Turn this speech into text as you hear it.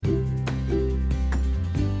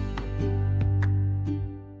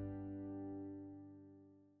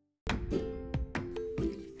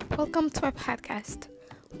Welcome to my podcast.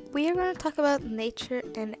 We are going to talk about nature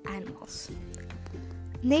and animals.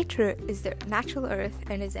 Nature is the natural earth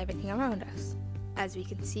and is everything around us. As we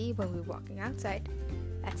can see when we're walking outside,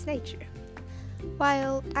 that's nature.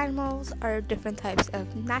 While animals are different types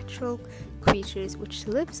of natural creatures which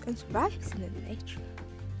lives and survives in the nature.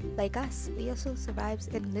 Like us, we also survive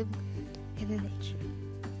and live in the nature.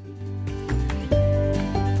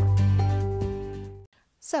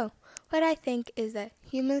 So, what I think is that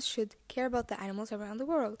humans should care about the animals around the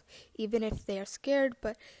world, even if they are scared,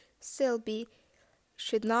 but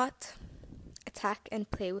should not attack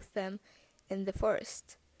and play with them in the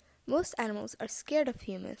forest. Most animals are scared of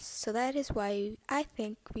humans, so that is why I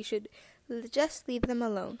think we should just leave them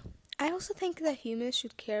alone. I also think that humans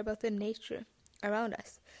should care about the nature around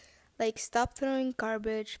us. Like, stop throwing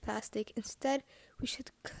garbage, plastic. Instead, we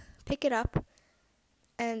should pick it up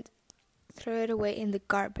and throw it away in the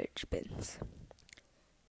garbage bins.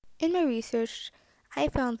 In my research, I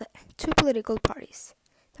found that two political parties.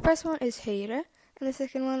 The first one is Høyre, and the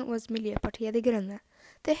second one was Miljøpartiet De Grønne.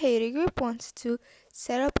 The Høyre group wants to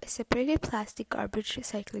set up a separated plastic garbage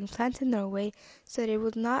recycling plant in Norway so that it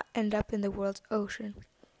would not end up in the world's ocean,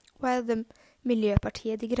 while the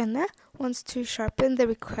Miljøpartiet De Grønne wants to sharpen the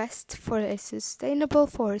request for a sustainable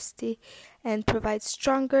forestry and provide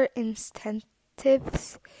stronger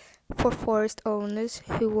incentives for forest owners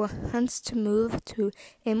who want to move to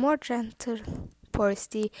a more gentle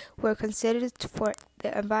forestry where considered for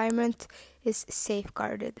the environment is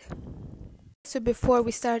safeguarded. So before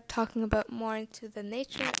we start talking about more into the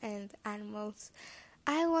nature and animals,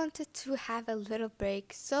 I wanted to have a little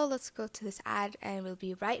break, so let's go to this ad and we'll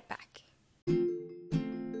be right back.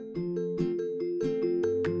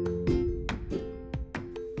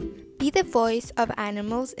 Be the voice of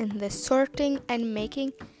animals in the sorting and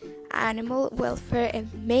making animal welfare a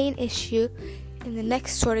main issue in the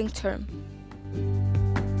next sorting term.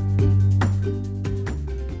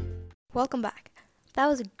 Welcome back. That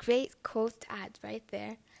was a great quote ad right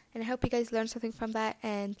there, and I hope you guys learned something from that,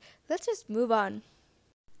 and let's just move on.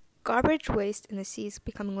 Garbage waste in the sea is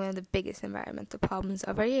becoming one of the biggest environmental problems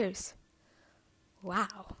of our years.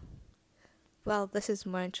 Wow. Well, this is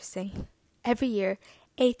more interesting. Every year,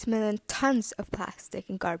 8 million tons of plastic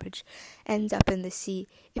and garbage ends up in the sea.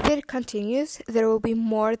 If it continues, there will be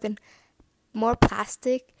more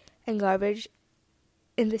plastic and garbage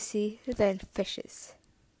in the sea than fishes.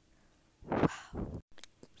 Wow.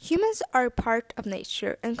 Humans are part of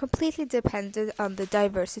nature and completely dependent on the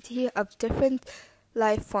diversity of different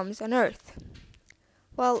life forms on Earth.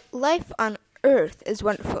 Well, life on Earth is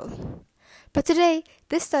wonderful. But today,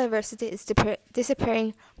 this diversity is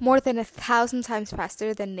disappearing more than 1,000 times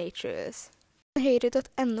faster than nature is. On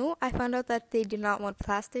Høyre.no, I found out that they do not want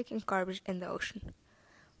plastic and garbage in the ocean.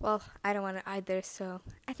 Well, I don't want it either, so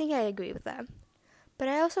I think I agree with them. But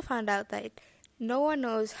I also found out that no one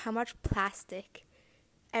knows how much plastic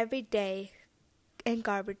every day and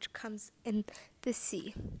garbage comes in the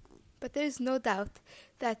sea. But there is no doubt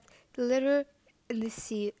that the litter in the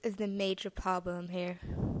sea is the major problem here.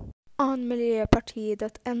 On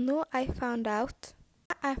Miljøpartiet.no, I found out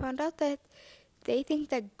that they think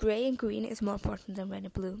that gray and green is more important than red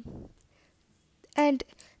and blue. And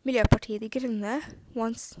Miljøpartiet De Grønne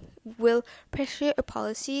will pursue a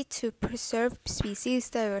policy to preserve species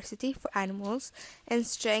diversity for animals and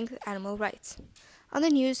strengthen animal rights. On the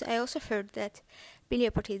news, I also heard that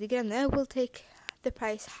Miljøpartiet De Grønne will take the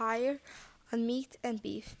price higher on meat and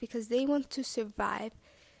beef because they want the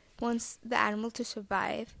animal to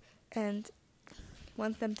survive and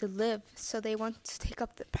want them to live, so they want to take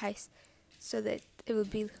up the price so that it will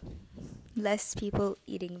be less people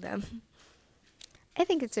eating them. I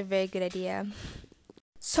think it's a very good idea.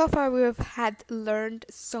 So far we have learned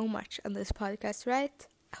so much on this podcast, right?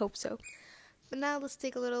 I hope so. But now let's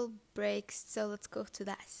take a little break, so let's go to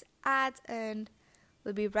that ad and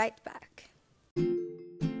we'll be right back.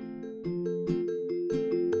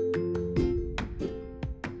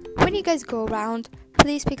 When you guys go around,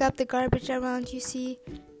 please pick up the garbage around you see,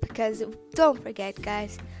 because don't forget,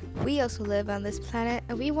 guys, we also live on this planet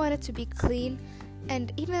and we want it to be clean,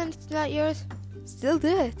 and even if it's not yours, still do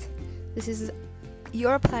it. This is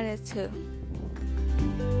your planet too.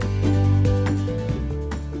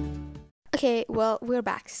 Okay, well, we're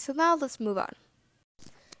back, so now let's move on.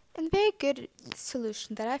 A very good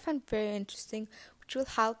solution that I found very interesting, which will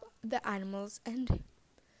help the animals and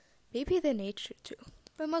maybe the nature too,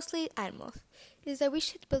 but mostly animals, is that we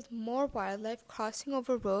should build more wildlife crossing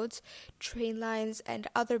over roads, train lines, and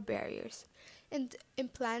other barriers, and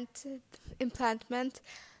implement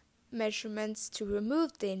measurements to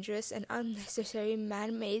remove dangerous and unnecessary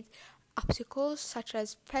man-made obstacles such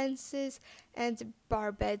as fences and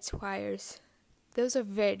barbed wires. Those are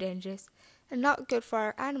very dangerous and not good for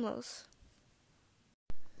our animals.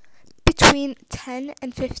 Between 10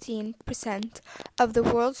 and 15% of the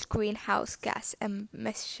world's greenhouse gas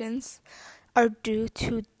emissions are due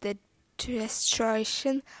to the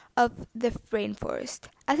destruction of the rainforest.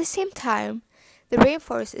 At the same time, the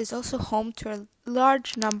rainforest is also home to a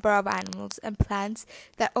large number of animals and plants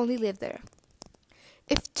that only live there.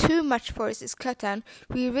 If too much forest is cut down,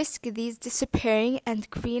 we risk these disappearing and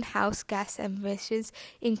greenhouse gas emissions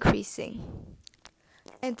increasing.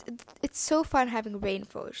 And it's so fun having a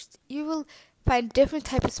rainforest. You will find different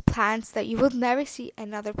types of plants that you will never see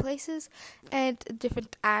in other places, and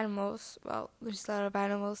different animals. Well, there's a lot of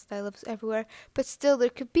animals that live everywhere, but still there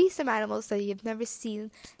could be some animals that you've never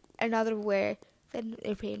seen another where than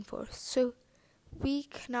a rainforest. So we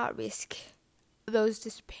cannot risk those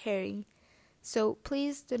disappearing. So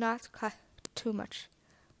please do not cut too much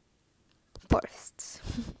forests.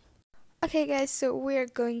 Okay guys, so we're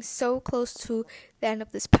going so close to the end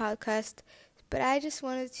of this podcast, but I just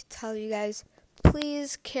wanted to tell you guys,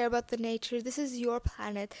 please care about the nature. This is your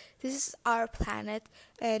planet. This is our planet,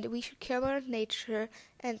 and we should care about nature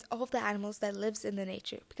and all of the animals that lives in the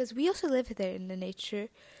nature, because we also live there in the nature,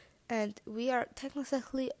 and we are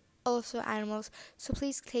technically also animals. So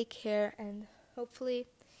please take care, and hopefully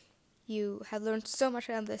you have learned so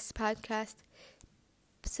much on this podcast.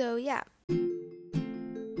 So yeah.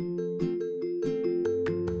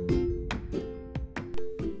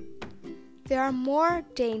 There are more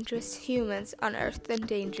dangerous humans on Earth than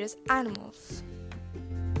dangerous animals.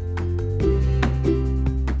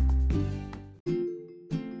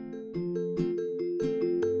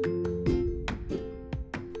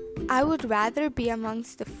 I would rather be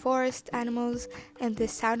amongst the forest animals and the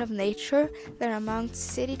sound of nature than amongst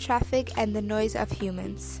city traffic and the noise of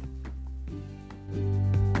humans.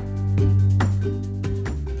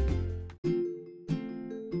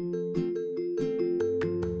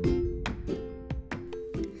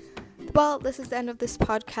 Well, this is the end of this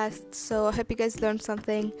podcast, so I hope you guys learned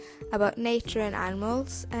something about nature and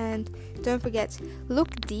animals. And don't forget,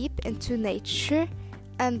 look deep into nature,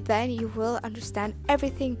 and then you will understand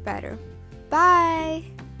everything better. Bye!